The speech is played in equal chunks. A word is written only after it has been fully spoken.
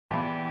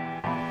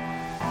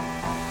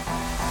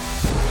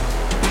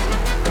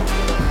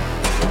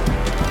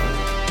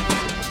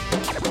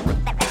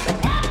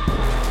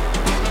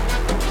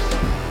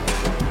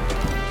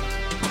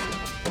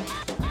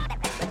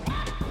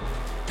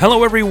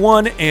Hello,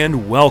 everyone,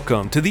 and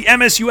welcome to the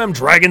MSUM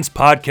Dragons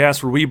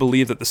podcast, where we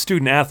believe that the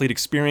student-athlete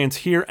experience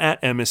here at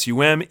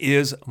MSUM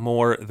is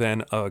more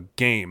than a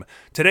game.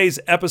 Today's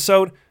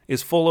episode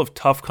is full of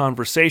tough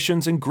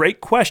conversations and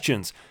great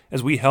questions,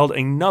 as we held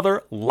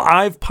another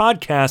live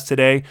podcast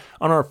today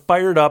on our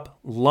Fired Up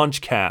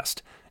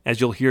Lunchcast.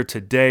 As you'll hear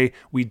today,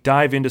 we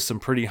dive into some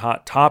pretty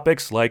hot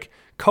topics like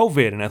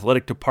COVID and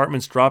athletic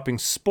departments dropping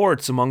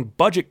sports among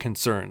budget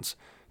concerns.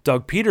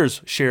 Doug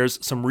Peters shares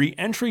some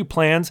re-entry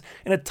plans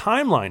and a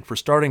timeline for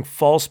starting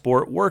fall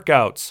sport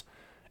workouts,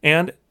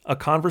 and a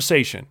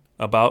conversation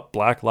about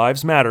Black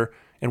Lives Matter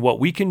and what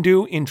we can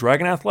do in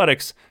Dragon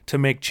Athletics to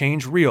make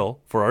change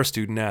real for our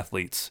student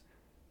athletes.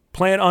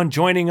 Plan on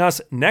joining us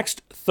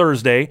next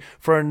Thursday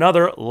for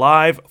another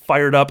live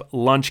Fired Up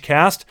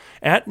Lunchcast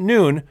at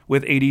noon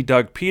with AD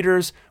Doug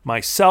Peters,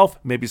 myself,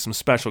 maybe some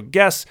special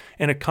guests,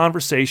 and a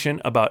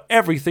conversation about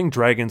everything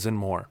Dragons and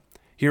more.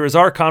 Here is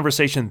our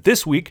conversation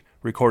this week,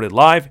 recorded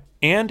live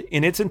and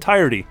in its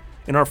entirety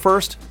in our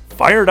first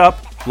Fired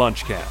Up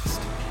Lunchcast.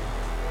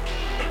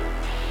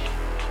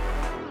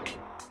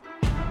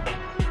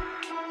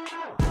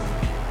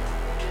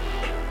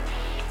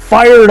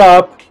 Fired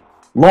Up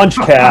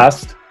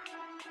Lunchcast.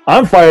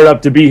 I'm fired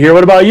up to be here.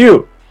 What about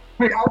you?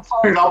 Hey, I'm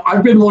fired up.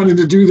 I've been wanting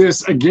to do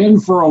this again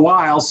for a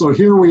while, so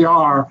here we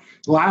are.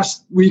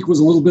 Last week was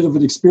a little bit of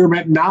an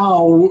experiment.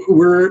 Now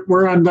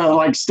we're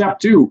on step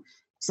 2.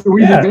 So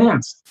we've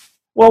advanced.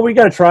 Well, we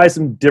got to try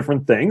some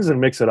different things and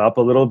mix it up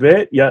a little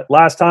bit. Yet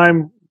last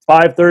time,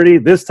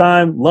 5:30. This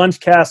time,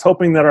 Lunchcast,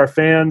 hoping that our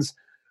fans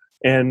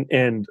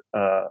and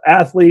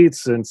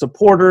athletes and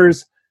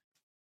supporters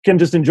can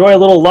just enjoy a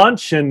little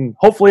lunch and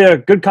hopefully a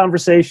good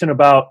conversation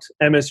about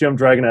MSUM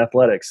Dragon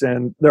Athletics.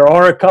 And there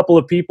are a couple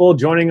of people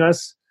joining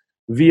us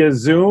via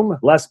Zoom,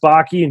 Les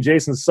Bakke and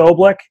Jason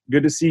Soblik.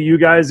 Good to see you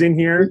guys in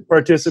here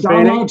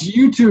participating. Shout out to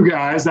you two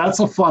guys. That's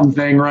a fun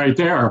thing right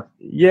there.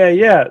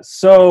 Yeah.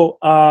 So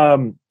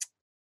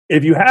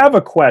if you have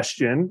a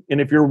question,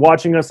 and if you're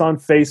watching us on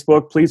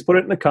Facebook, please put it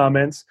in the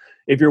comments.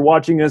 If you're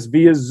watching us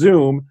via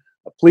Zoom,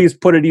 please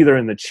put it either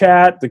in the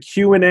chat, the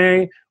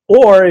Q&A,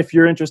 or if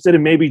you're interested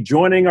in maybe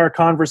joining our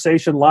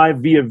conversation live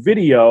via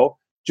video,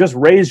 just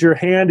raise your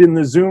hand in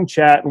the Zoom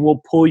chat and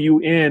we'll pull you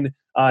in.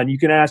 And you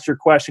can ask your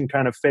question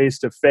kind of face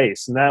to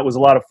face. And that was a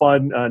lot of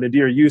fun.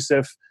 Nadir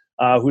Youssef,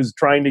 who's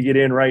trying to get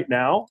in right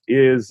now,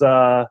 is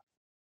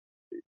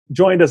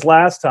joined us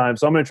last time.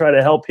 So I'm going to try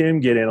to help him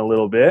get in a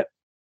little bit.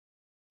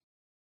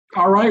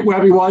 All right,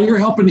 Webby, while you're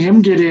helping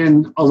him get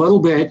in a little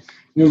bit,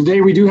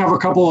 today we do have a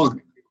couple of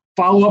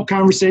follow-up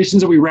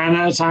conversations that we ran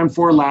out of time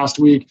for last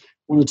week. I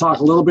want to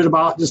talk a little bit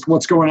about just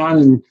what's going on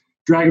in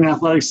Dragon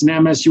Athletics and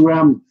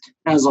MSUM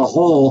as a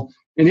whole.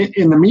 And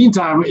in the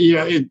meantime,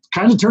 it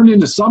kind of turned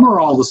into summer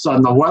all of a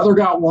sudden. The weather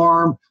got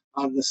warm.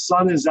 The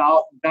sun is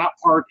out. That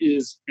part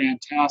is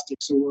fantastic.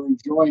 So we're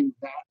enjoying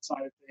that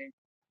side of things.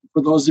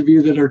 For those of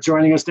you that are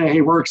joining us today,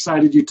 hey, we're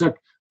excited you took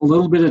a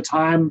little bit of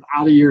time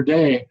out of your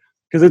day.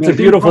 Because it's a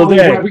beautiful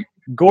day.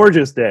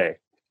 Gorgeous day.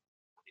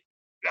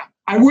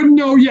 I wouldn't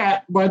know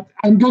yet, but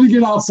I'm going to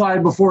get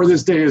outside before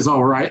this day is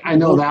over. I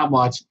know that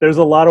much. There's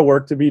a lot of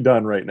work to be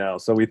done right now,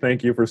 so we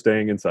thank you for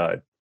staying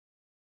inside.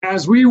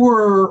 As we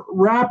were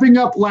wrapping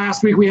up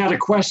last week, we had a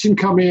question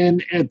come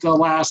in at the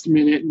last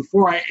minute. And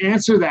before I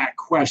answer that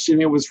question,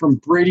 it was from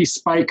Brady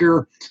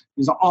Spiker.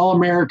 He's an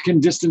All-American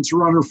distance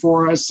runner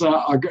for us,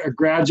 a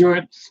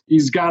graduate.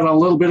 He's got a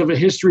little bit of a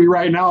history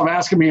right now of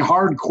asking me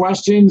hard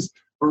questions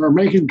or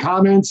making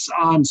comments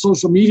on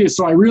social media.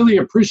 So I really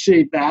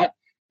appreciate that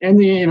and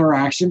the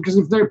interaction, because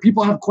if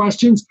people have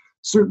questions,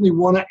 certainly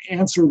want to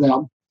answer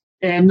them.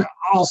 And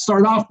I'll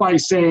start off by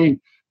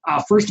saying,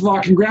 first of all,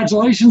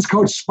 congratulations,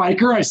 Coach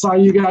Spiker. I saw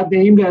you got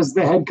named as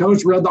the head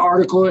coach, read the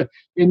article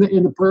in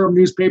the Perham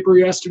newspaper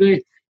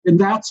yesterday, and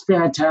that's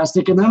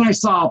fantastic. And then I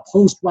saw a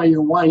post by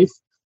your wife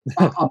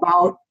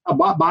about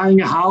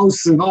buying a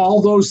house and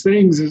all those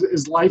things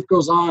as life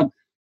goes on.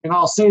 And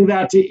I'll say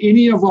that to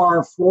any of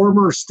our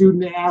former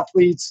student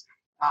athletes,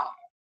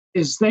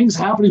 as things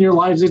happen in your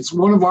lives, it's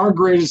one of our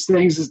greatest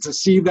things is to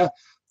see the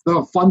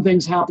fun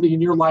things happening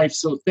in your life.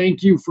 So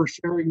thank you for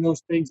sharing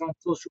those things on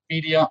social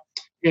media.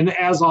 And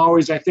as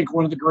always, I think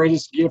one of the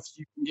greatest gifts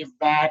you can give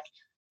back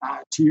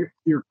to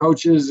your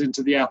coaches and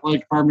to the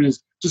athletic department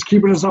is just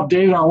keeping us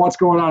updated on what's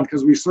going on,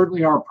 because we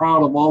certainly are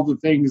proud of all the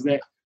things that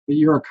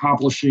you're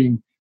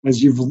accomplishing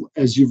as you've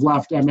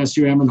left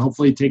MSUM and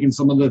hopefully taken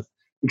some of the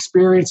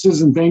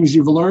experiences and things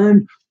you've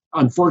learned.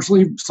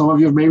 Unfortunately, some of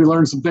you have maybe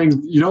learned some things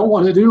you don't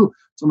want to do.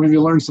 Some of you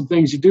learned some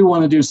things you do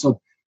want to do. So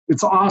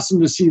it's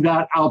awesome to see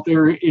that out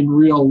there in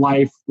real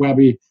life,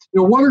 Webby.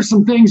 What are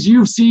some things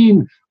you've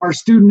seen our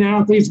student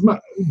athletes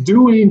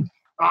doing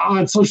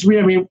on social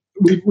media? I mean,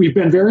 we've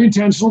been very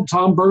intentional.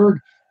 Tom Berg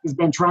has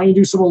been trying to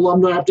do some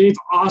alumni updates.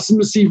 Awesome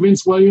to see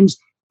Vince Williams,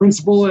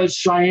 principal at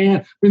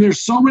Cheyenne. I mean,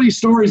 there's so many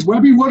stories.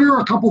 Webby, what are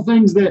a couple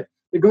things that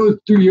go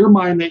through your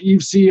mind that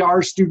you see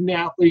our student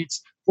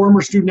athletes,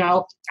 former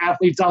student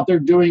athletes out there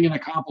doing and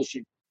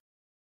accomplishing?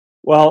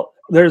 Well,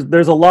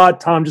 there's a lot.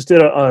 Tom just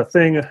did a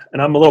thing,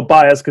 and I'm a little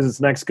biased because it's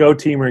an ex-Go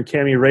teamer and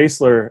Cami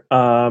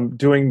Raisler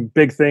doing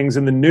big things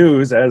in the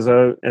news as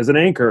an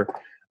anchor.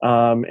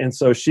 And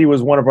so she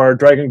was one of our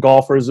Dragon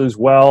golfers as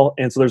well.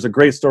 And so there's a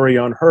great story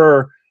on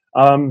her.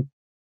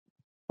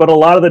 But a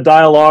lot of the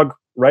dialogue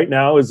right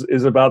now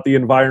is about the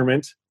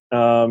environment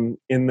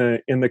in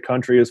the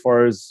country as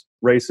far as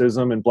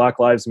racism and Black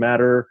Lives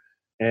Matter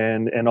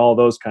and all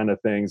those kind of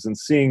things. And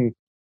seeing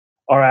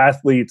our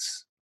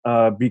athletes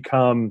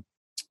become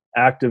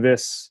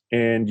activists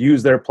and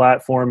use their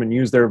platform and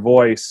use their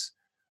voice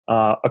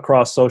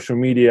across social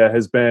media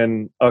has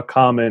been a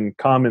common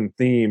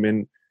theme.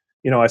 And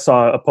I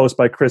saw a post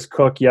by Chris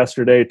Cook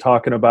yesterday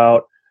talking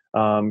about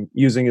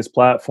using his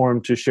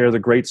platform to share the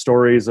great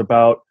stories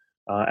about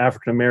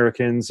African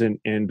Americans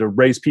and to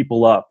raise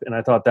people up. And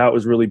I thought that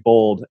was really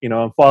bold.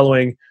 I'm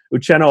following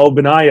Uchenna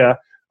Obanaya,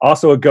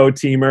 also a Go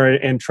teamer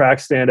and track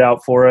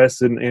standout for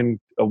us, and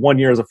 1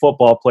 year as a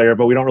football player,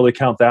 but we don't really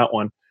count that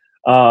one.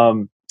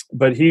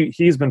 But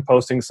he's been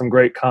posting some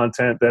great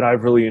content that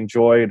I've really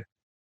enjoyed.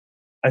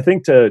 I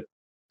think to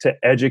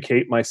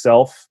educate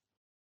myself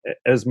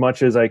as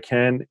much as I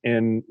can,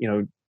 and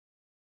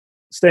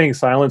staying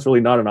silent is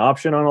really not an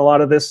option on a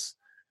lot of this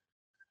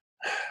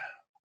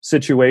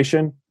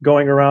situation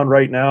going around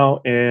right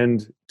now,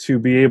 and to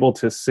be able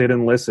to sit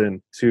and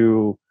listen,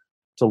 to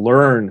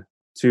learn,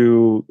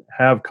 to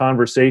have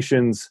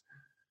conversations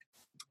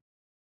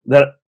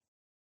that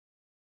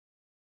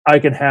I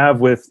can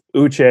have with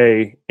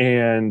Uche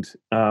and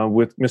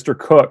with Mr.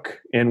 Cook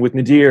and with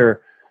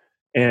Nadir,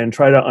 and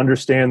try to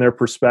understand their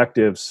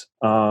perspectives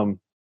and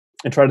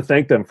try to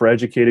thank them for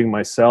educating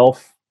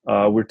myself.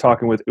 We're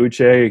talking with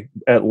Uche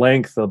at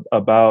length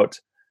about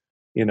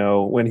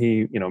when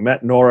he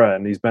met Nora,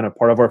 and he's been a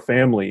part of our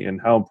family,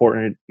 and how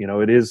important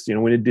it is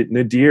when it did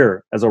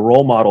Nadir as a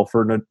role model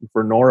for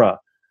Nora,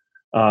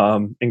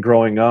 and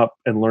growing up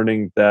and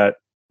learning that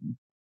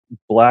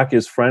Black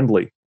is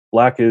friendly,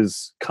 Black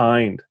is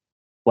kind,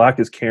 Black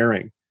is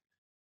caring.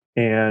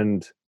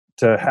 And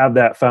to have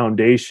that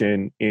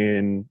foundation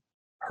in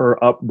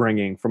her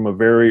upbringing from a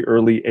very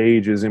early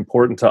age is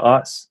important to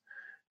us.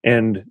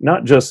 And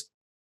not just,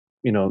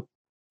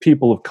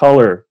 people of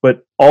color,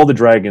 but all the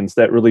Dragons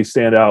that really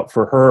stand out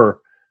for her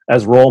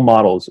as role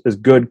models, as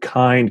good,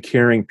 kind,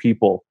 caring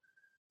people.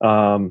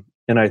 And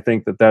I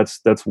think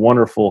that's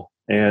wonderful.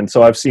 And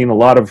so I've seen a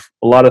lot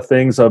of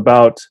things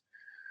about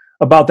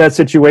that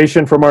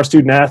situation from our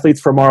student athletes,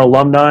 from our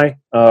alumni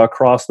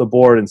across the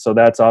board. And so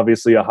that's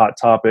obviously a hot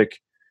topic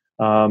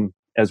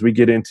as we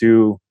get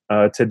into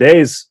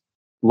today's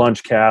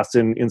Lunchcast,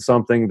 and in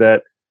something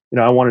that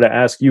I wanted to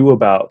ask you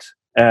about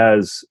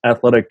as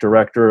athletic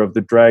director of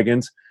the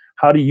Dragons.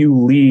 How do you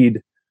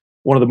lead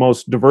one of the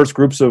most diverse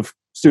groups of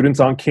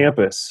students on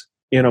campus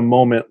in a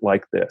moment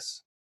like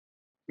this?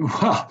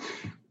 Well,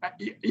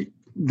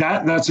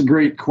 that's a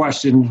great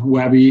question,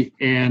 Webby,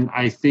 and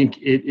I think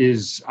it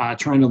is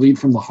trying to lead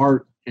from the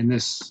heart in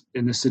this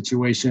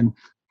situation.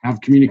 I've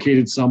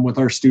communicated some with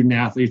our student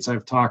athletes.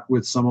 I've talked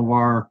with some of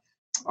our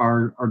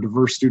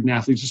diverse student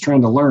athletes, just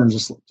trying to learn,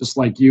 just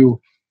like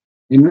you,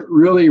 and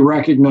really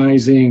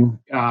recognizing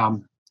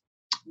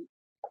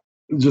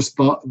just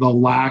the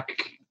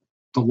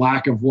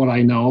lack of what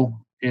I know,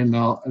 and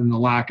the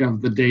lack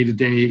of the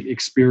day-to-day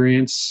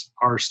experience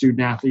our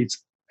student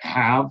athletes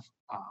have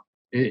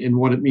in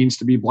what it means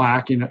to be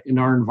Black in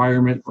our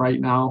environment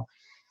right now,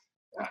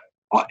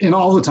 and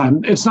all the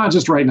time. It's not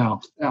just right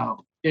now,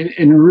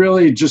 and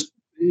really just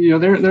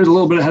there's a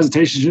little bit of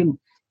hesitation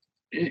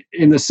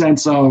in the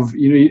sense of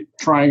you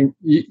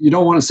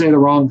don't want to say the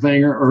wrong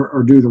thing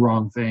or do the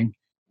wrong thing,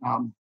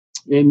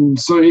 and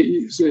so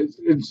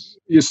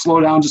you slow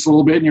down just a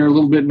little bit, and you're a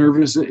little bit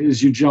nervous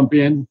as you jump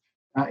into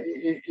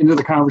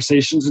the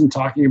conversations and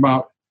talking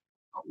about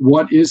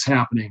what is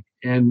happening.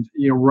 And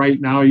right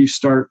now you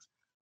start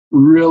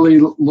really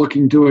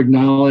looking to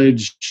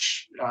acknowledge,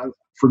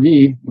 for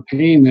me, the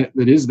pain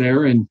that is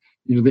there, and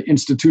the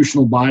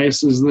institutional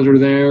biases that are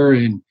there,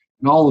 and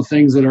all the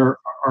things that are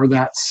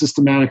that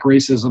systematic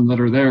racism that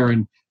are there,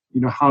 and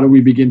how do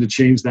we begin to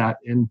change that,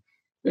 and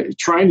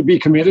trying to be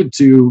committed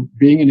to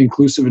being an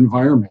inclusive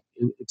environment.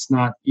 It's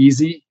not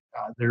easy.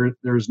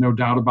 There's no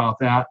doubt about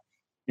that,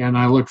 and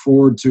I look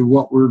forward to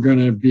what we're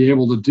going to be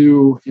able to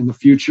do in the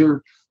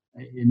future,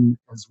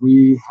 as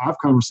we have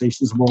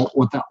conversations about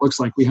what that looks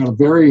like. We had a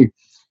very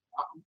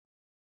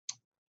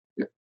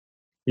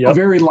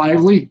very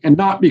lively, and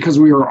not because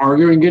we were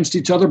arguing against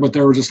each other, but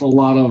there were just a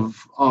lot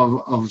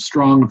of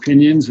strong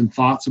opinions and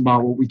thoughts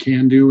about what we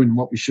can do and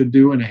what we should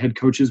do in a head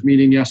coaches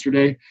meeting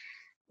yesterday.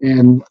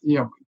 And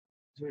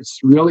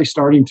it's really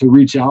starting to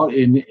reach out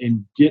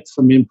and get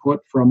some input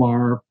from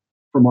our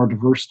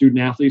diverse student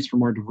athletes,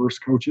 from our diverse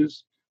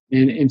coaches,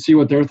 and see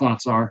what their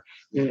thoughts are.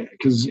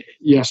 Because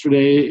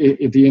yesterday,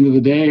 at the end of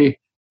the day,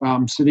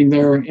 sitting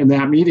there in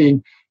that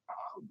meeting,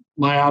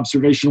 my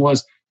observation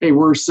was, hey,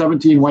 we're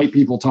 17 white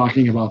people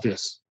talking about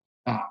this.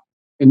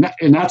 And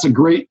that's a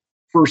great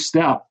first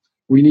step.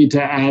 We need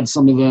to add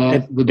some of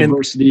the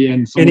diversity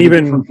and some of the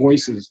different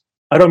voices.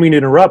 I don't mean to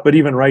interrupt, but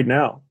even right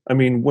now, I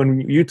mean,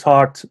 when you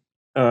talked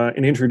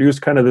and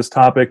introduced kind of this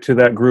topic to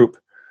that group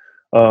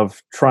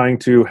of trying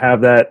to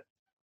have that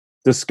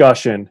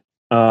discussion,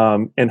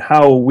 and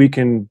how we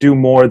can do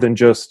more than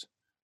just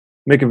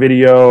make a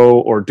video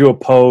or do a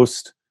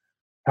post.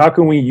 How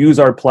can we use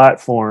our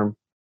platform,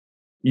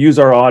 use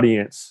our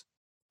audience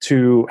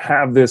to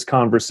have this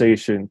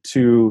conversation,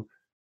 to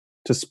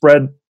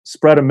spread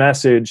a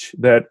message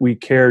that we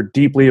care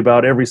deeply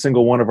about every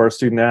single one of our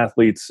student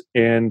athletes,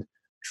 and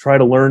try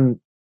to learn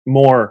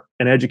more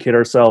and educate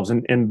ourselves.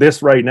 And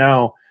this right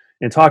now,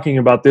 and talking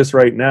about this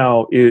right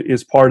now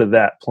is part of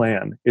that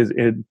plan.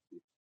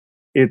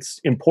 It's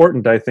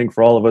important, I think,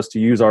 for all of us to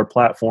use our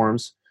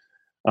platforms.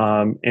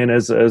 And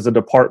as a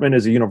department,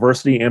 as a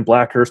university, and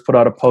Blackhurst put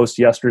out a post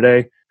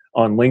yesterday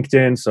on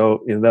LinkedIn,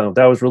 so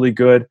that was really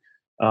good.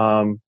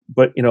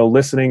 But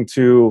listening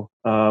to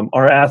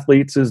our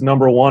athletes is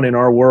number one in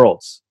our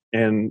worlds,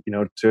 and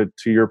to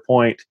your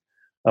point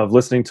of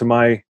listening to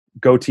my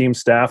Go Team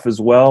staff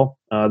as well,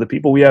 the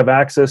people we have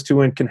access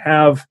to and can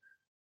have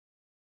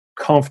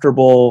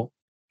comfortable,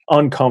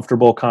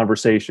 uncomfortable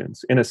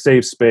conversations in a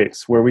safe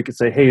space where we could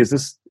say, hey, is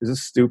this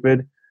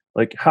stupid?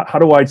 Like, how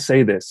do I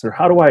say this, or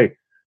how do I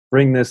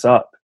bring this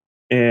up?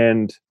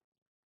 And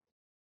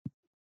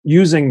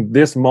using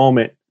this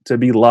moment to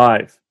be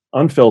live,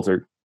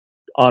 unfiltered,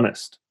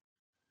 honest,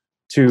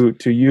 to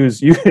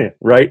use you,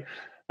 right?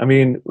 I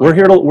mean, we're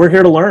here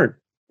to learn,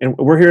 and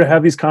we're here to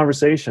have these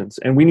conversations,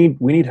 and we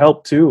need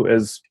help too,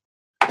 as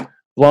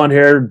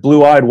blonde-haired,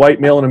 blue-eyed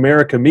white male in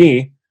America,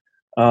 me.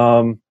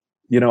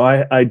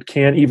 I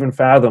can't even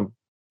fathom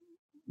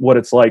what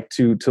it's like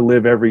to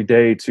live every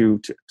day, to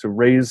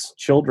raise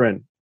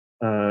children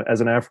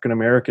as an African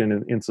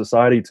American in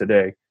society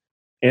today,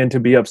 and to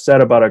be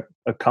upset about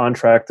a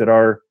contract that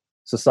our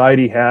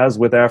society has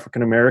with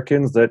African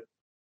Americans that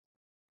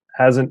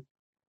hasn't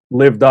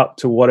lived up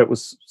to what it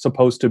was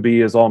supposed to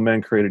be, as all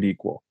men created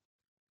equal.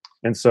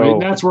 And so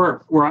that's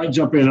where I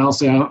jump in. I'll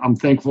say I'm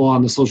thankful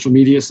on the social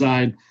media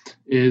side.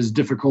 As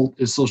difficult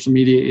as social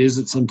media is,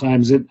 that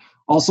sometimes it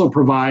also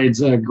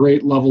provides a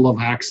great level of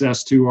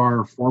access to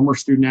our former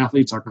student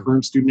athletes, our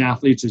current student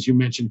athletes. As you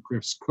mentioned,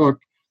 Chris Cook.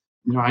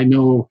 I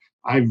know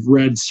I've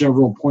read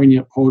several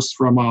poignant posts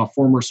from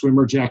former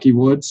swimmer Jackie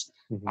Woods,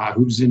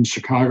 who's in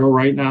Chicago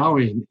right now,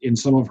 in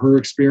some of her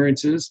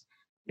experiences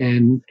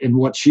and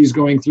what she's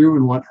going through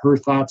and what her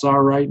thoughts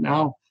are right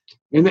now.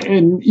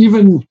 And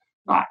even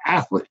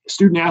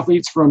student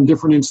athletes from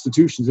different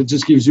institutions. It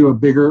just gives you a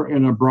bigger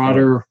and a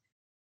broader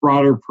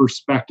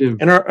perspective.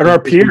 And our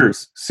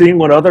peers, seeing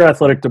what other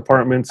athletic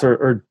departments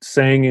are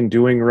saying and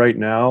doing right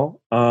now.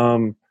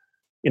 I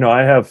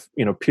have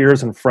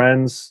peers and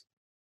friends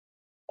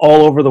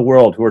all over the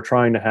world who are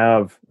trying to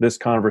have this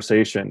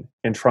conversation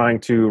and trying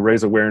to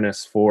raise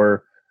awareness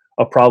for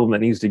a problem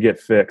that needs to get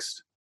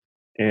fixed.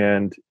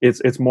 And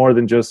it's more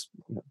than just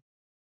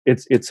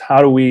it's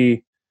how do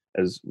we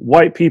as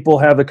white people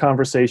have the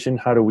conversation?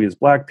 How do we as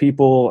Black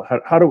people?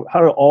 How do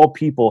all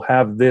people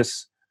have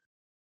this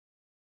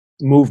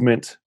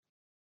movement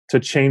to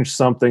change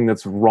something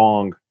that's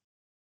wrong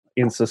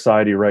in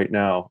society right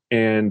now?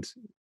 And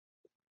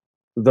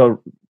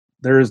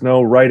there is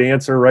no right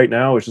answer right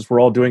now. It's just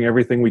we're all doing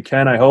everything we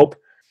can, I hope.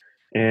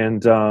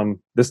 And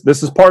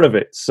this is part of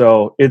it.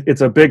 So it's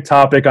a big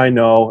topic, I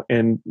know,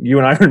 and you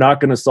and I are not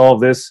going to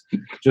solve this,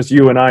 just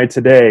you and I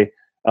today.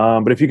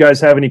 But if you guys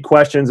have any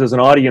questions as an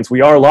audience,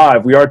 we are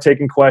live. We are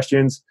taking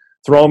questions.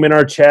 Throw them in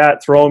our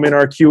chat. Throw them in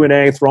our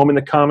Q&A. Throw them in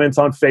the comments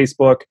on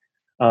Facebook,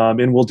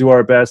 and we'll do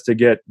our best to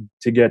get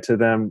to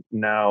them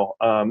now.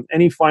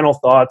 Any final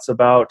thoughts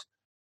about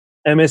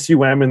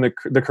MSUM and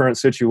the current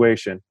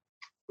situation?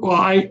 Well,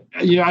 I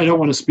don't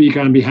want to speak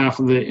on behalf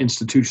of the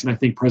institution. I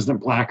think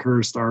President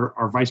Blackhurst,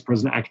 our Vice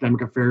President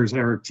Academic Affairs,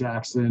 Eric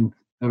Jackson,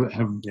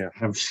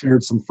 have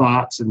shared some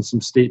thoughts and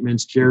some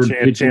statements.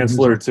 Jared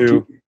Chancellor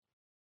too.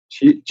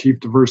 Chief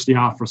Diversity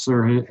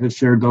Officer has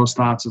shared those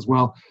thoughts as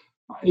well.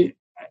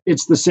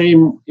 It's the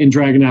same in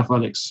Dragon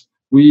Athletics.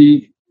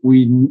 We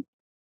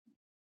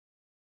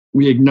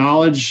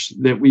acknowledge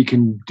that we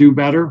can do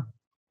better,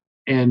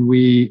 and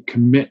we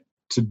commit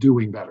to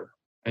doing better.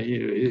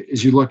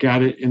 As you look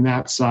at it in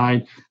that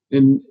side,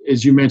 and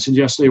as you mentioned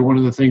yesterday, one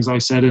of the things I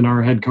said in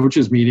our head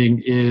coaches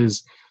meeting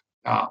is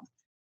I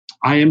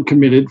am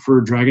committed for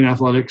Dragon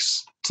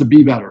Athletics to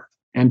be better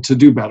and to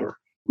do better.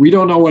 We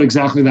don't know what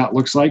exactly that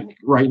looks like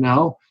right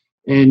now,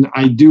 and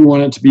I do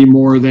want it to be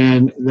more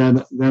than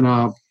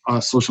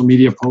a social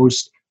media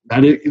post.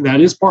 That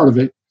is part of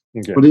it,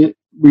 okay. But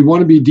we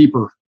want to be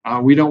deeper.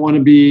 We don't want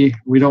to be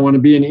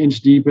an inch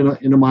deep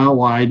in a mile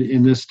wide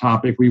in this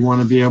topic. We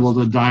want to be able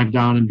to dive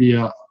down and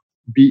be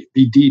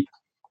deep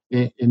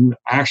and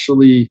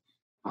actually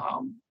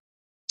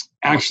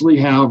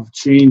have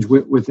change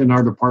within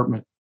our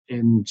department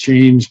and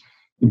change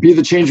and be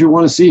the change we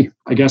want to see.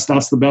 I guess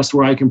that's the best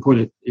way I can put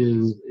it.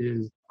 Is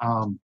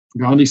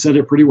Gandhi said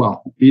it pretty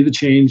well. Be the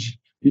change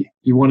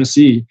you want to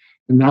see,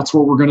 and that's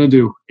what we're going to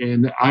do.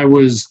 And I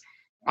was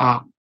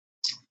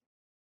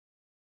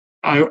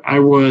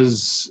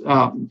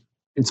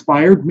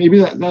inspired. Maybe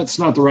that's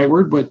not the right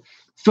word, but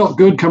felt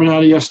good coming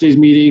out of yesterday's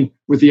meeting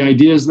with the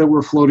ideas that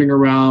were floating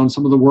around,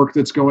 some of the work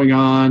that's going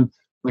on,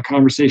 the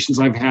conversations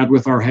I've had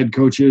with our head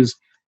coaches,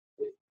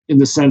 in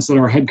the sense that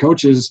our head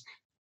coaches,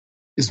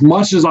 as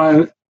much as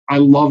I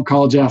love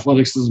college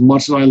athletics, as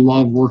much as I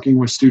love working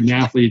with student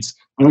athletes,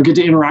 I don't get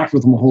to interact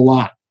with them a whole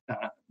lot.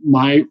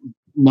 My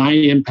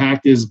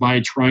impact is by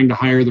trying to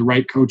hire the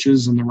right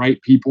coaches and the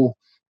right people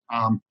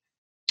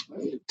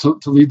to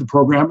lead the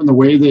program in the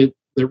way that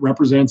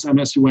represents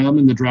MSUM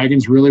and the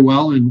Dragons really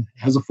well and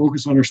has a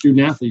focus on our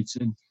student athletes.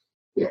 And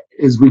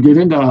as we get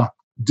into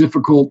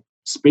difficult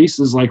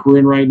spaces like we're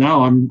in right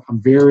now, I'm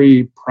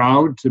very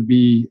proud to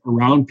be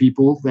around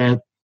people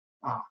that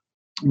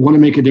want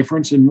to make a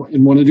difference and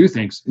want to do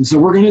things. And so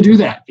we're going to do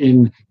that.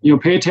 And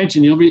pay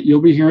attention.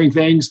 You'll be hearing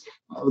things.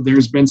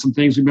 There's been some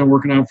things we've been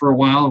working on for a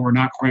while, and we're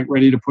not quite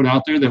ready to put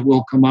out there that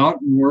will come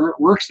out. And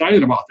we're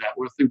excited about that.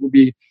 We think we'll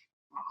be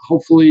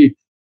hopefully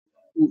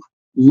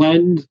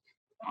lend.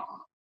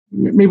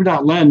 Maybe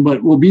not lend,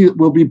 but we'll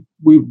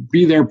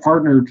be there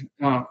partnered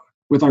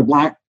with our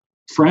Black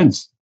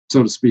friends,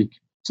 so to speak.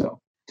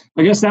 So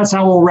I guess that's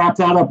how we'll wrap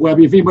that up,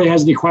 Webby. If anybody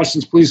has any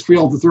questions, please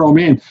feel to throw them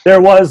in.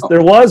 There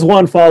was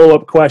one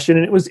follow-up question,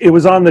 and it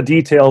was on the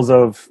details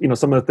of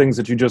some of the things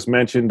that you just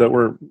mentioned that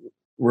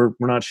we're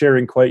not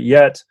sharing quite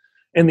yet.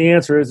 And the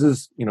answer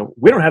is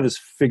we don't have this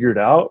figured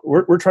out.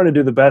 We're trying to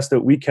do the best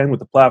that we can with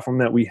the platform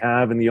that we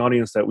have and the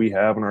audience that we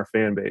have and our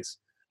fan base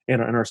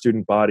and our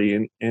student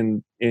body.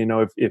 And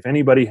if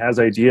anybody has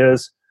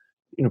ideas,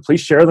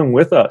 please share them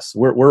with us.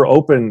 We're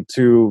open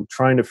to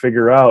trying to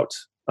figure out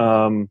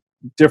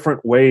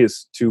different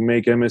ways to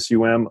make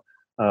MSUM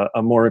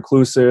a more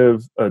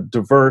inclusive,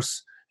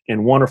 diverse,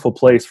 and wonderful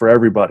place for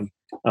everybody.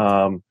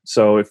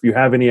 So if you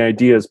have any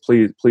ideas,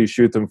 please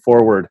shoot them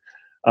forward.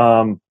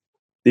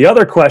 The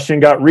other question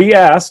got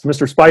re-asked.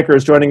 Mr. Spiker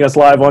is joining us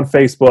live on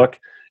Facebook.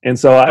 And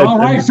so all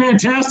right,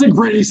 fantastic,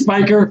 Brady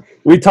Spiker.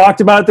 We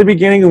talked about it at the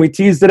beginning and we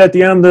teased it at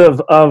the end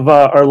of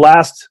our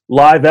last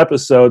live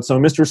episode. So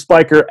Mr.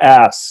 Spiker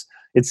asks,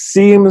 it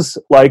seems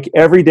like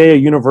every day a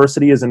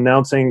university is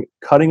announcing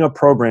cutting a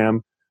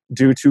program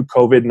due to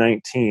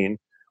COVID-19.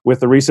 With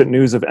the recent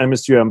news of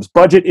MSUM's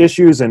budget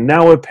issues and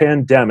now a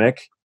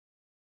pandemic,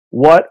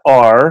 what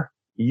are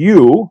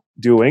you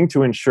doing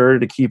to ensure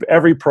to keep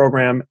every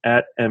program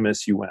at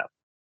MSUM?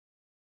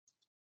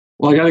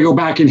 Well, I got to go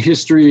back in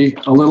history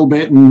a little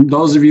bit, and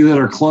those of you that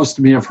are close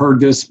to me have heard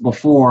this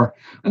before.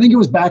 I think it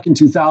was back in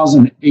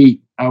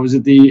 2008. I was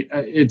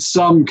at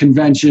some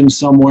convention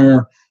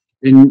somewhere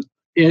in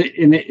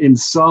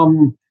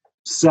some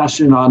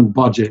session on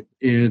budget,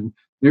 and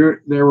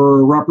there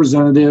were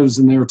representatives,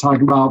 and they were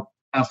talking about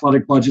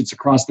athletic budgets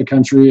across the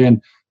country,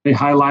 and they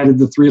highlighted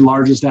the three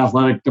largest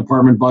athletic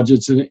department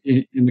budgets in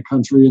the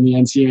country in the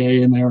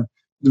NCAA and their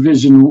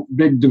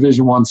big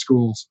Division I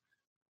schools.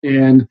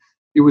 And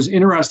it was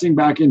interesting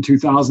back in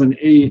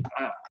 2008,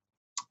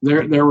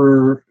 there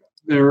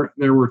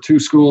were two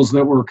schools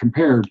that were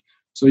compared.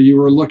 So you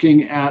were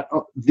looking at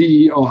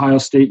the Ohio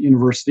State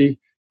University,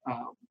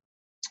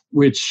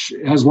 which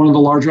has one of the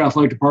larger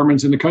athletic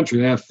departments in the country.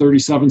 They had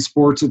 37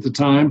 sports at the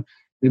time,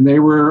 and they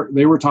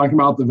were talking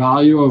about the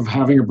value of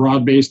having a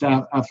broad-based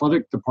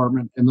athletic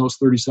department in those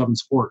 37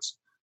 sports.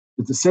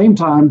 At the same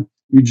time,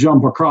 you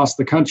jump across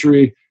the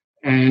country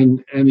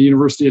and the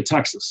University of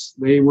Texas.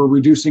 They were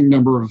reducing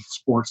number of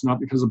sports, not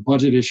because of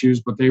budget issues,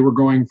 but they were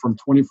going from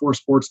 24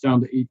 sports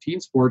down to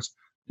 18 sports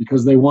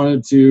because they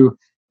wanted to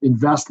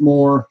invest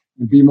more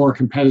and be more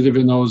competitive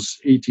in those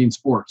 18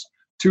 sports.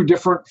 Two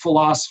different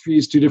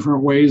philosophies, two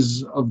different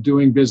ways of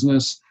doing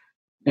business.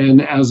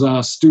 And as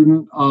a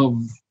student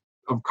of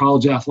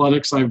college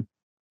athletics, I've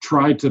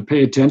tried to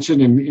pay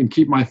attention and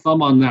keep my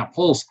thumb on that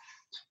pulse.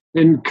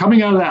 And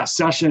coming out of that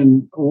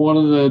session, one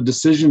of the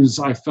decisions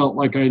I felt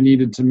like I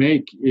needed to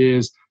make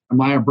is,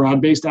 am I a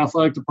broad-based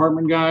athletic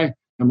department guy?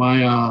 Am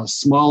I a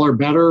smaller,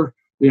 better?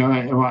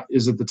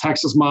 Is it the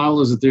Texas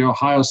model? Is it the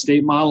Ohio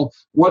State model?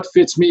 What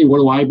fits me? What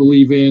do I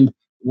believe in?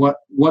 What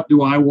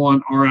do I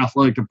want our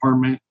athletic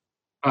department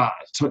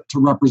to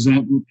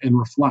represent and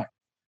reflect?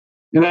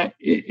 And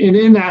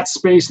in that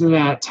space and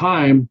in that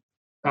time,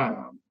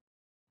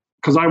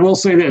 because I will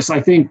say this, I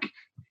think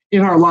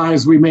in our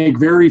lives, we make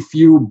very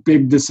few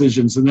big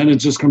decisions, and then it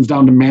just comes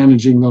down to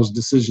managing those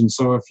decisions.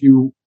 So if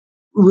you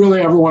really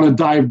ever want to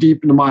dive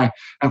deep into my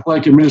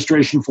athletic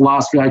administration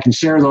philosophy, I can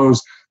share those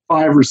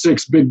 5 or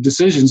 6 big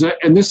decisions.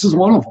 And this is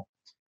one of them,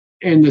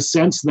 in the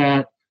sense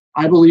that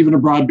I believe in a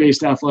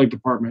broad-based athletic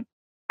department.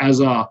 As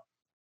a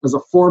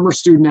former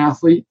student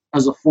athlete,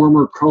 as a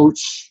former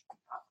coach,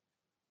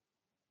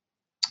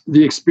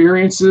 the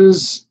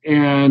experiences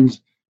and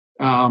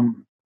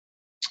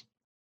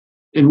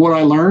what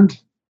I learned,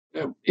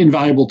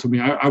 invaluable to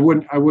me. I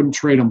wouldn't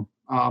trade them.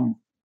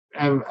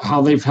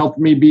 How they've helped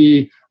me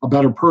be a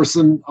better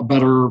person, a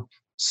better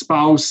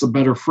spouse, a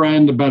better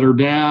friend, a better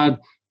dad.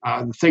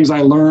 The things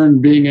I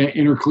learned being an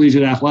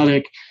intercollegiate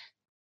athlete.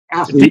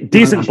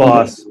 Decent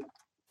boss.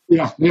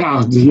 Yeah,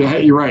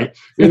 you're right.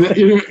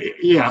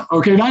 Yeah,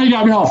 okay, now you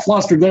got me all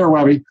flustered there,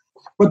 Webby.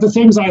 but the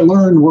things I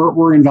learned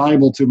were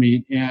invaluable to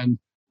me. And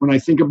when I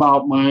think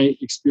about my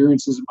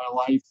experiences in my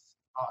life,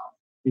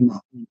 in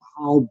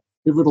how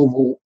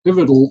pivotal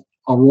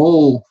a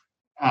role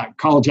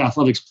college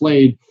athletics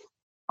played,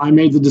 I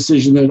made the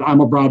decision that I'm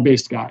a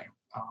broad-based guy.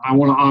 I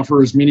want to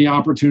offer as many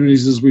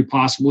opportunities as we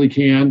possibly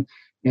can,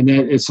 and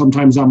that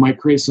sometimes I might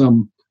create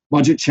some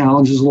budget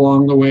challenges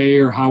along the way,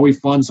 or how we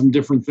fund some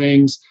different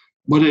things.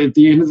 But at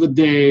the end of the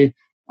day,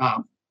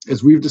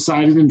 as we've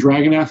decided in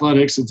Dragon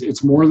Athletics,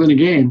 it's more than a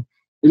game.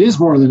 It is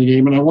more than a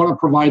game, and I want to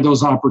provide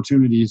those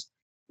opportunities.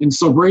 And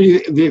so,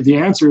 Brady, the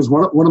answer is,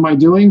 what am I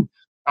doing?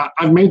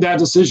 I've made that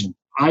decision.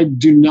 I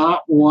do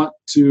not want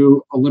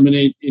to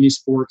eliminate any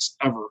sports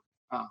ever.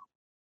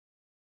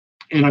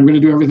 And I'm going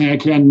to do everything I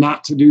can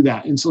not to do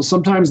that. And so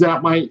sometimes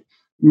that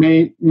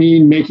may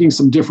mean making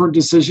some different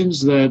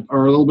decisions that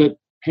are a little bit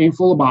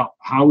painful about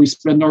how we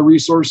spend our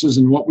resources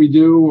and what we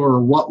do, or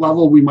what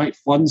level we might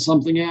fund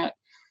something at.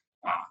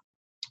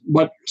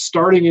 But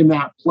starting in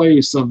that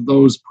place of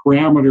those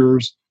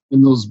parameters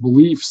and those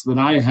beliefs that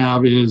I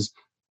have is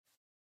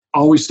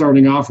always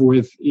starting off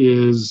with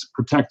is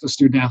protect the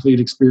student athlete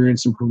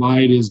experience and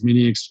provide as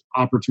many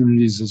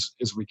opportunities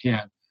as we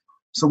can.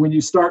 So when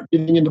you start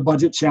getting into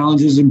budget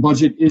challenges and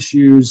budget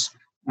issues,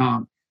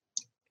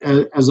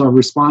 as a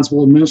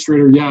responsible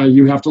administrator,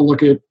 you have to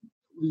look at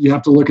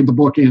the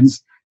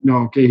bookends.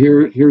 Okay,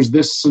 here's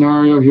this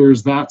scenario,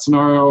 here's that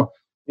scenario,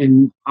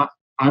 and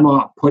I'm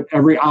gonna put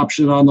every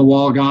option on the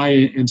wall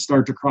guy and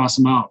start to cross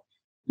them out.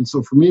 And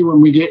so for me,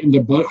 when we get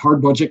into hard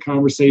budget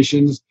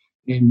conversations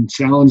and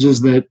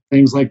challenges that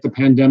things like the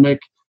pandemic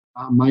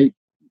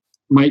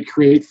might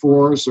create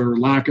for us, or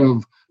lack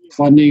of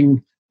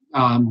funding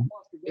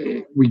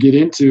we get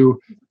into,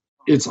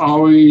 it's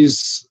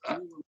always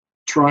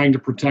trying to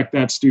protect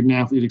that student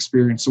athlete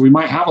experience. So we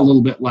might have a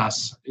little bit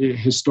less.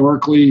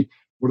 Historically,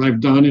 what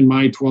I've done in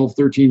my 12,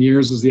 13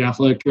 years as the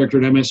athletic director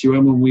at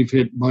MSUM when we've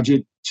hit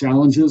budget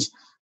challenges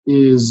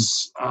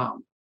is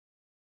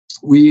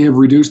we have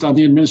reduced on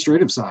the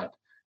administrative side.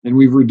 And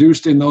we've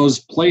reduced in those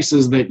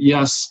places that,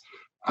 yes,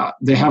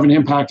 they have an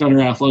impact on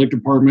our athletic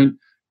department,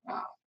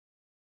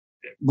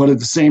 but at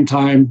the same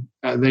time,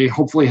 they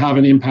hopefully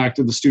haven't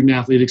impacted the student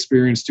athlete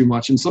experience too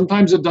much. And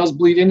sometimes it does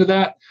bleed into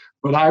that,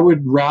 but I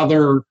would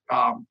rather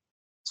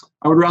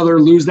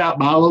lose that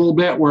battle a little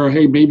bit, where,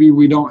 hey, maybe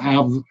we don't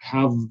have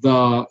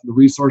the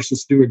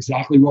resources to do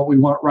exactly what we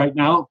want right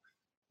now,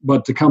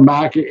 but to come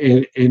back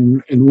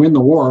and win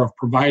the war of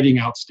providing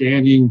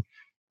outstanding.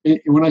 And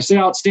when I say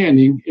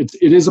outstanding,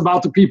 it is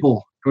about the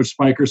people, Coach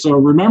Spiker. So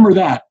remember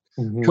that.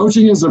 Mm-hmm.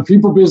 Coaching is a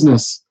people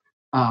business.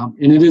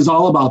 And it is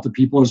all about the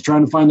people. It's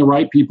trying to find the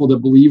right people that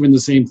believe in the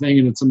same thing.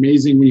 And it's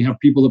amazing when you have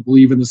people that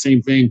believe in the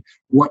same thing,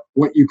 what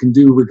you can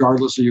do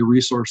regardless of your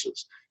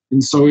resources.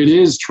 And so it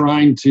is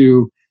trying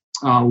to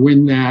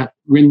win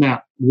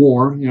that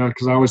war,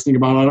 because I always think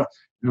about it,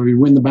 you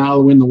win the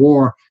battle, win the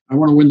war. I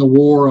want to win the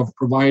war of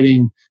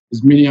providing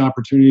as many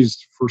opportunities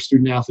for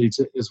student athletes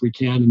as we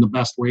can in the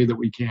best way that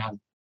we can.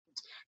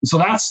 And so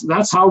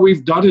that's how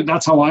we've done it.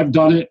 That's how I've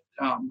done it.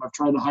 I've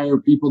tried to hire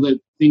people that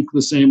think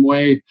the same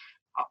way.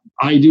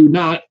 I do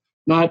not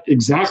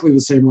exactly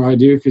the same way I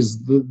do,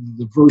 because the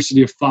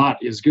diversity of thought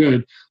is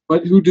good,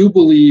 but who do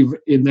believe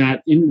in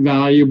that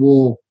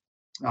invaluable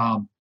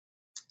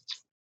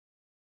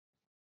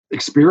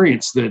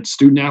experience that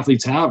student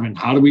athletes have, and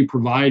how do we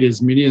provide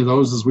as many of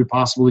those as we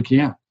possibly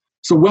can.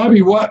 So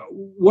Webby, what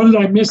did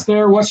I miss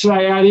there? What should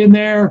I add in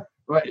there?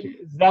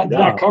 Did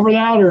that cover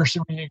that, or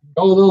should we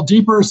go a little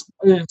deeper?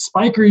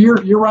 Spiker,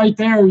 you're right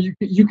there.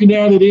 You can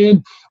add it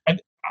in.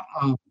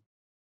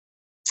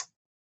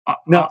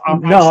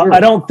 Sure. I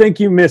don't think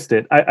you missed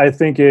it. I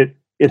think it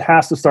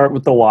has to start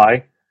with the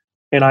why.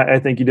 And I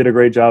think you did a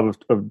great job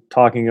of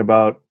talking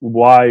about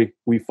why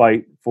we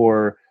fight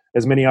for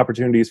as many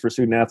opportunities for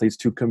student athletes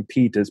to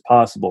compete as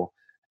possible.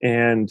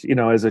 And,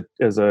 as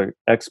a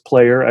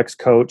ex-player,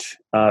 ex-coach,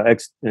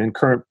 and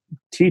current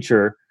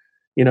teacher,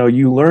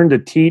 you learn to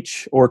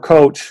teach or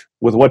coach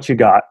with what you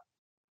got.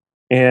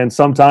 And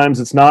sometimes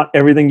it's not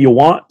everything you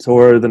want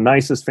or the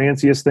nicest,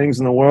 fanciest things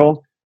in the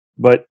world,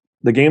 but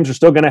the games are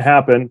still going to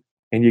happen,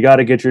 and you got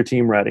to get your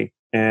team ready.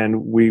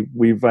 And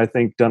we've I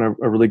think, done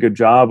a really good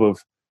job of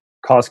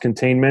cost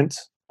containment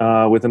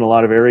within a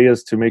lot of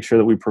areas to make sure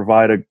that we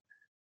provide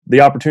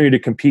the opportunity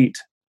to compete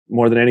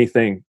more than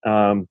anything.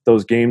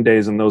 Those game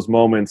days and those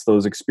moments,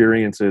 those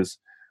experiences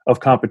of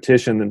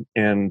competition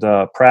and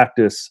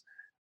practice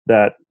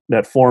that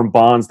form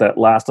bonds that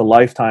last a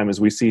lifetime. As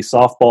we see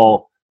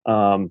softball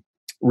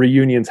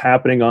reunions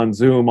happening on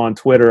Zoom, on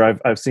Twitter.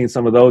 I've seen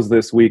some of those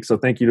this week. So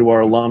thank you to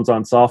our alums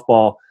on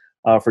softball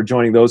for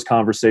joining those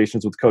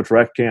conversations with Coach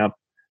Rechtkamp.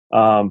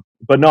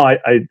 But no,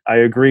 I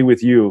agree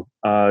with you.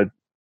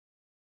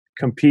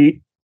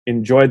 Compete,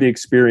 enjoy the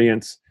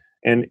experience,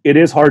 and it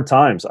is hard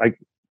times.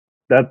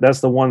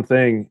 That's the one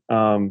thing.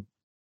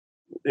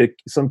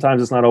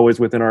 Sometimes it's not always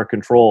within our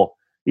control,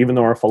 even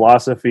though our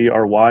philosophy,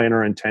 our why, and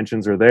our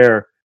intentions are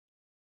there.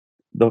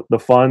 The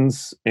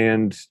funds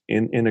and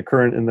in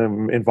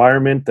the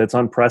environment that's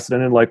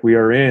unprecedented like we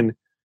are in,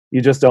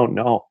 you just don't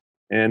know.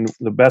 And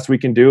the best we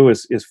can do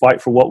is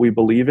fight for what we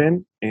believe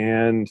in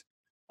and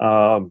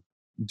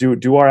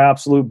do our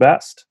absolute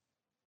best.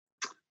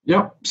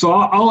 Yep. So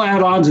I'll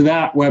add on to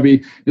that,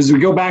 Webby. As we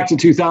go back to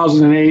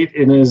 2008,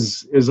 and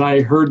as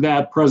I heard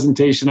that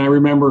presentation, I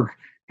remember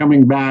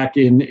coming back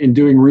and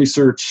doing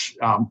research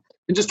and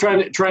just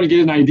trying to get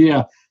an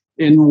idea.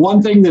 And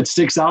one thing that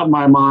sticks out in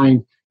my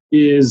mind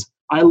is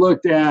I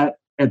looked at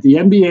the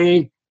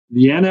NBA,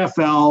 the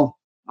NFL,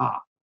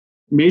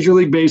 Major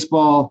League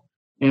Baseball,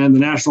 and the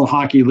National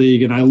Hockey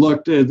League, and I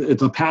looked at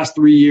the past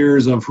 3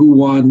 years of who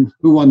won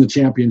the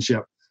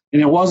championship,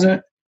 and it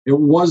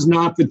was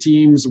not the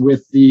teams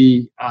with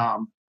the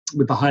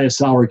highest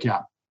salary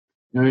cap.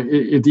 You know,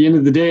 at the end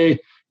of the day,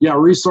 yeah,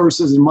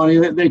 resources and money,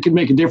 they can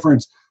make a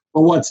difference,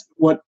 but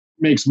what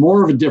makes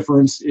more of a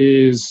difference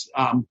is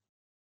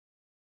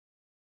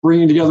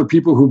bringing together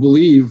people who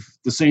believe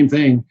the same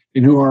thing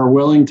and who are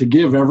willing to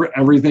give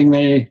everything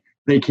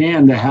they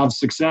can to have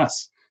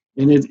success.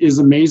 And it is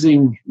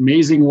amazing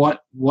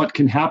what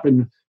can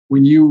happen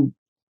when you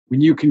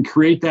can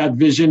create that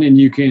vision and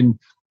you can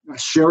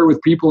share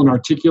with people and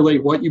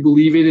articulate what you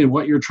believe in and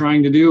what you're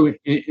trying to do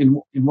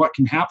and what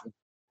can happen.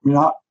 I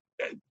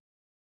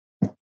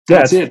mean,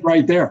 that's it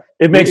right there.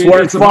 It makes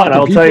work fun,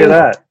 I'll tell you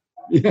that.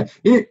 Yeah,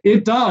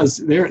 it does.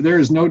 There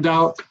is no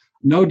doubt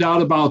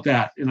about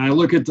that. And I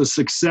look at the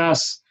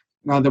success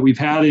that we've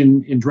had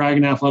in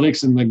Dragon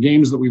Athletics and the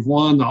games that we've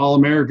won, the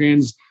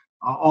All-Americans,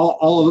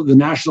 all of the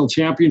national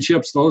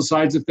championships, those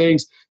sides of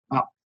things.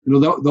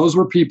 Those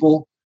were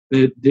people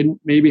that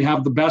didn't maybe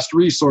have the best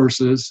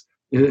resources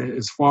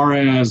as far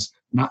as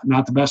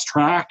not the best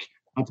track,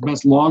 not the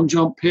best long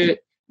jump pit,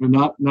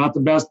 not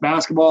the best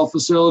basketball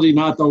facility,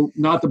 not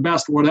the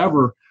best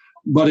whatever.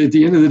 But at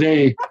the end of the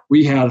day,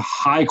 we had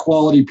high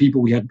quality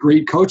people. We had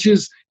great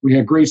coaches. We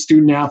had great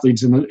student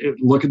athletes, and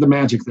look at the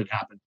magic that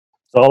happened.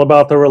 It's all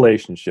about the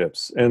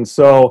relationships. And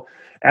so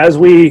as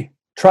we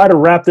try to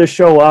wrap this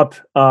show up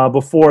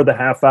before the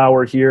half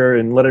hour here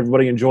and let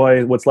everybody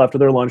enjoy what's left of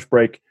their lunch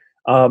break,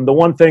 the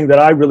one thing that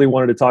I really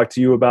wanted to talk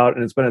to you about,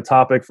 and it's been a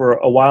topic for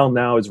a while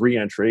now, is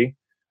reentry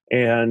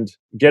and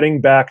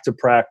getting back to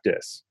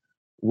practice.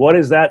 What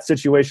does that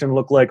situation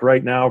look like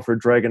right now for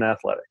Dragon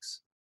Athletics?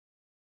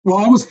 Well,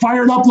 I was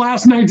fired up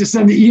last night to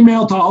send the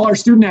email to all our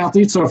student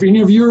athletes. So if any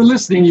of you are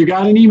listening, you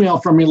got an email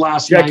from me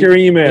last night. Check your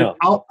email.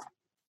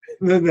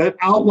 That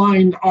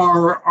outlined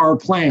our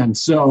plan.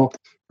 So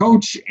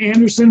Coach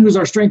Anderson, who's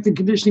our strength and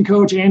conditioning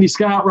coach, Andy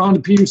Scott,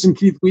 Rhonda Peterson,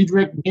 Keith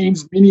Weidrich,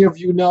 names many of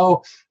you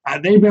know.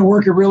 They've been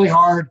working really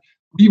hard.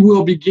 We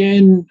will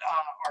begin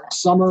our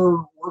summer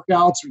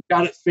workouts. We've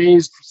got it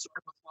phased for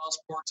starting with fall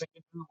sports and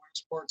winter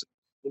sports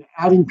and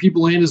adding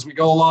people in as we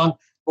go along.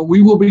 But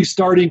we will be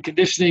starting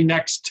conditioning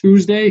next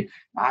Tuesday.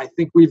 I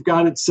think we've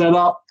got it set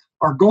up.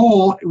 Our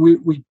goal,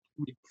 we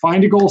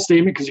find a goal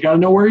statement because you got to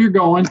know where you're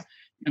going.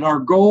 And our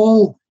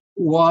goal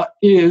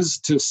is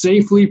to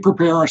safely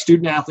prepare our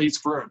student athletes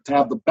to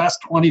have the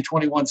best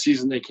 2021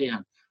 season they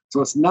can.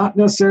 So it's not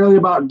necessarily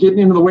about getting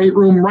into the weight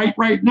room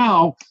right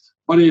now,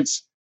 but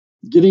it's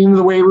getting into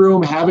the weight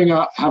room,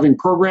 having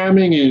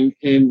programming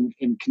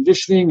and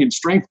conditioning and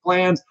strength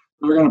plans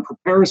that are going to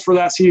prepare us for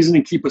that season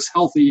and keep us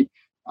healthy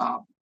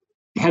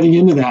heading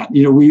into that.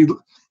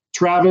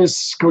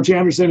 Travis, Coach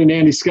Anderson, and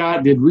Andy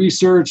Scott did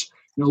research.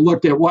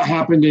 Looked at what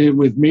happened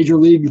with major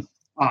league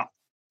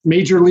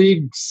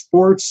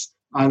sports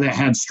that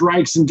had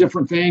strikes and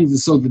different things, and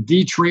so the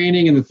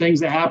detraining and the things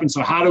that happen.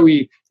 So how do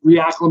we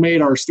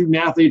reacclimate our student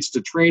athletes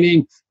to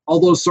training? All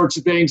those sorts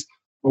of things.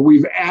 But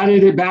we've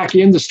added it back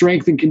in the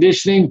strength and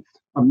conditioning.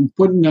 I'm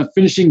putting the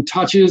finishing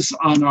touches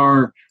on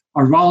our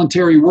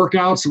voluntary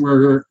workouts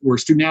where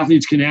student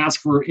athletes can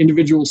ask for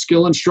individual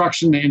skill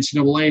instruction. The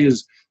NCAA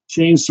has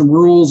changed some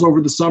rules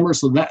over the summer,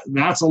 so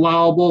that's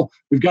allowable.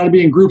 We've got to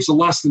be in groups of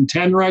less than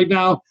 10 right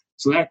now,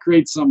 so that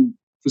creates some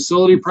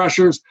facility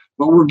pressures.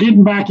 But we're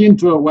getting back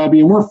into it, Webby,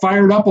 and we're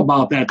fired up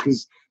about that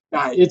because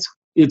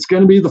it's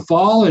going to be the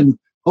fall, and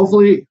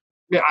hopefully,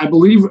 I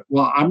believe,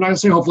 well, I'm not going to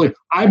say hopefully,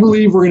 I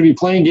believe we're going to be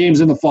playing games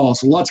in the fall,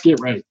 so let's get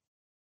ready.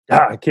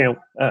 I can't.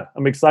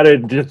 I'm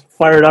excited, just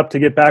fired up to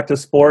get back to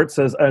sports,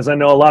 as I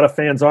know a lot of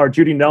fans are.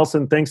 Judy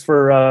Nelson, thanks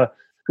for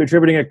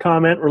contributing a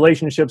comment.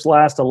 Relationships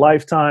last a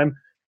lifetime.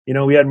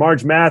 We had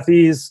Marge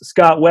Matthews,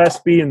 Scott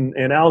Westby,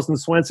 and Allison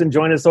Swenson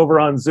join us over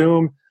on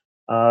Zoom.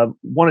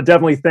 Want to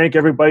definitely thank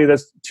everybody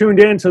that's tuned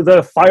in to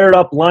the Fired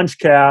Up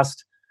Lunchcast.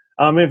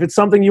 If it's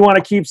something you want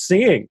to keep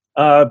seeing,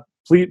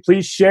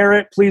 please share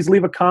it. Please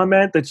leave a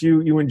comment that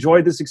you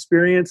enjoyed this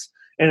experience.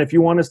 And if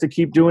you want us to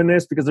keep doing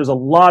this, because there's a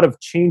lot of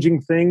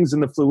changing things in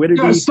the fluidity.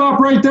 You gotta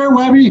stop right there,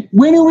 Webby.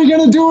 When are we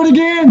going to do it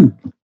again?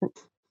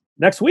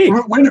 Next week.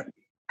 When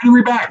are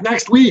we back?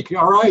 Next week.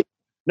 All right.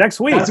 Next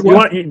week.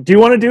 Do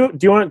you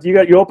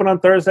open on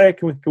Thursday?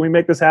 Can we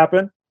make this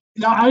happen?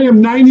 Now, I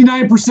am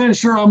 99%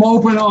 sure I'm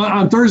open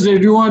on Thursday.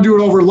 Do you want to do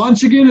it over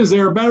lunch again? Is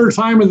there a better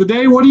time of the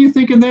day? What are you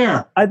thinking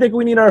there? I think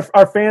we need our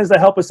fans to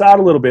help us out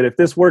a little bit. If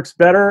this works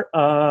better,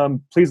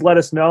 please let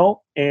us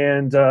know.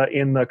 And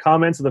in the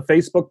comments of the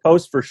Facebook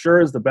post, for sure,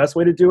 is the best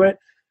way to do it.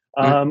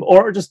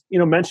 or just,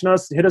 mention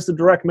us, hit us a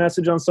direct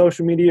message on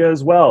social media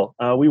as well.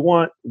 We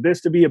want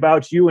this to be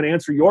about you and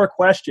answer your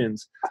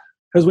questions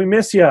because we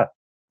miss you.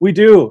 We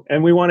do.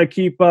 And we want to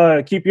keep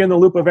you in the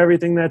loop of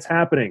everything that's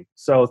happening.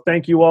 So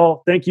thank you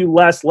all. Thank you,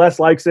 Les. Les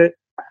likes it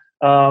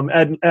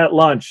at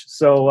lunch.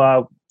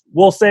 So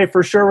we'll say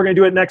for sure we're going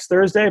to do it next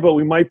Thursday, but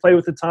we might play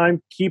with the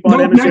time. Keep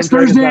on next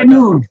Thursday at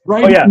noon,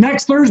 right? Oh, yeah.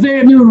 Next Thursday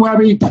at noon,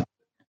 Webby.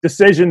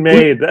 Decision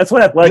made. That's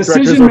what athletic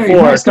directors are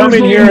for. Come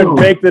in here and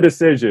make the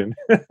decision.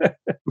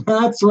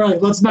 That's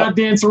right. Let's not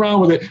dance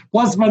around with it.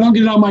 Plus, if I don't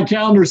get it on my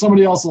calendar,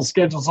 somebody else will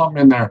schedule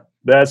something in there.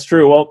 That's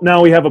true. Well,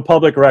 now we have a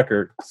public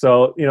record.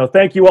 So,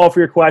 thank you all for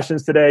your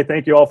questions today.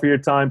 Thank you all for your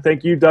time.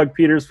 Thank you, Doug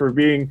Peters, for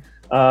being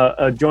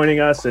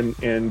joining us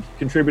and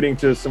contributing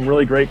to some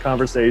really great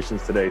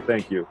conversations today.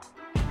 Thank you.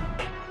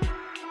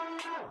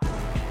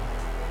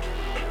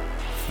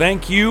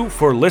 Thank you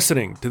for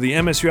listening to the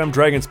MSUM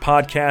Dragons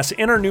podcast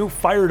and our new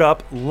Fired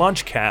Up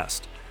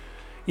Lunchcast.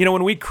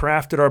 When we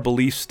crafted our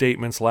belief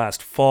statements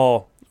last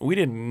fall, we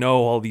didn't know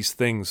all these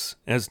things,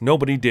 as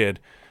nobody did,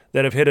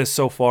 that have hit us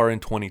so far in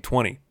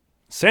 2020.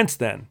 Since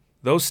then,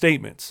 those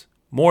statements,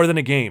 more than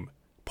a game,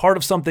 part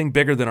of something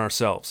bigger than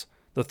ourselves,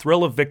 the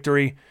thrill of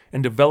victory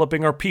and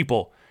developing our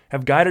people,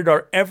 have guided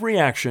our every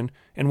action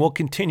and will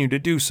continue to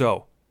do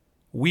so.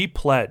 We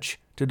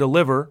pledge to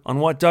deliver on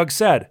what Doug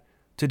said,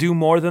 to do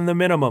more than the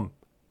minimum,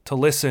 to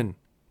listen,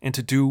 and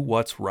to do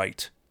what's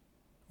right.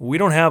 We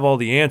don't have all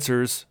the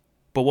answers,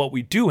 but what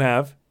we do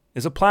have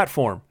is a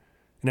platform.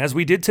 And as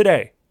we did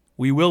today,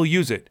 we will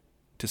use it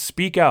to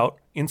speak out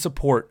in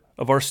support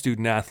of our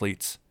student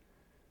athletes.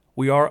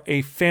 We are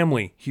a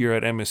family here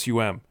at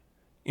MSUM.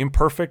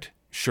 Imperfect,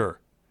 sure.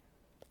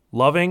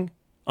 Loving,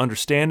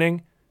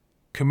 understanding,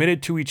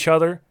 committed to each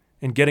other,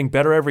 and getting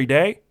better every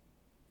day?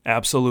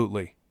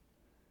 Absolutely.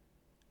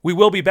 We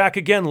will be back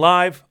again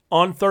live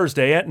on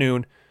Thursday at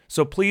noon,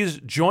 so please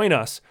join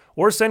us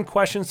or send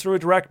questions through a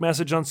direct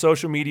message on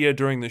social media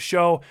during the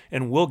show,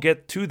 and we'll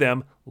get to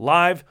them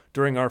live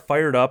during our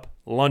Fired Up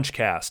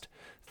Lunchcast.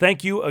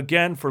 Thank you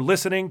again for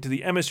listening to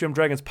the MSUM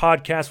Dragons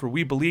podcast, where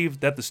we believe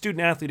that the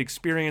student-athlete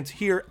experience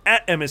here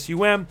at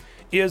MSUM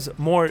is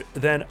more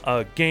than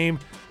a game.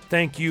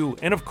 Thank you,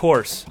 and of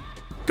course,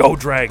 go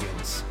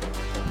Dragons!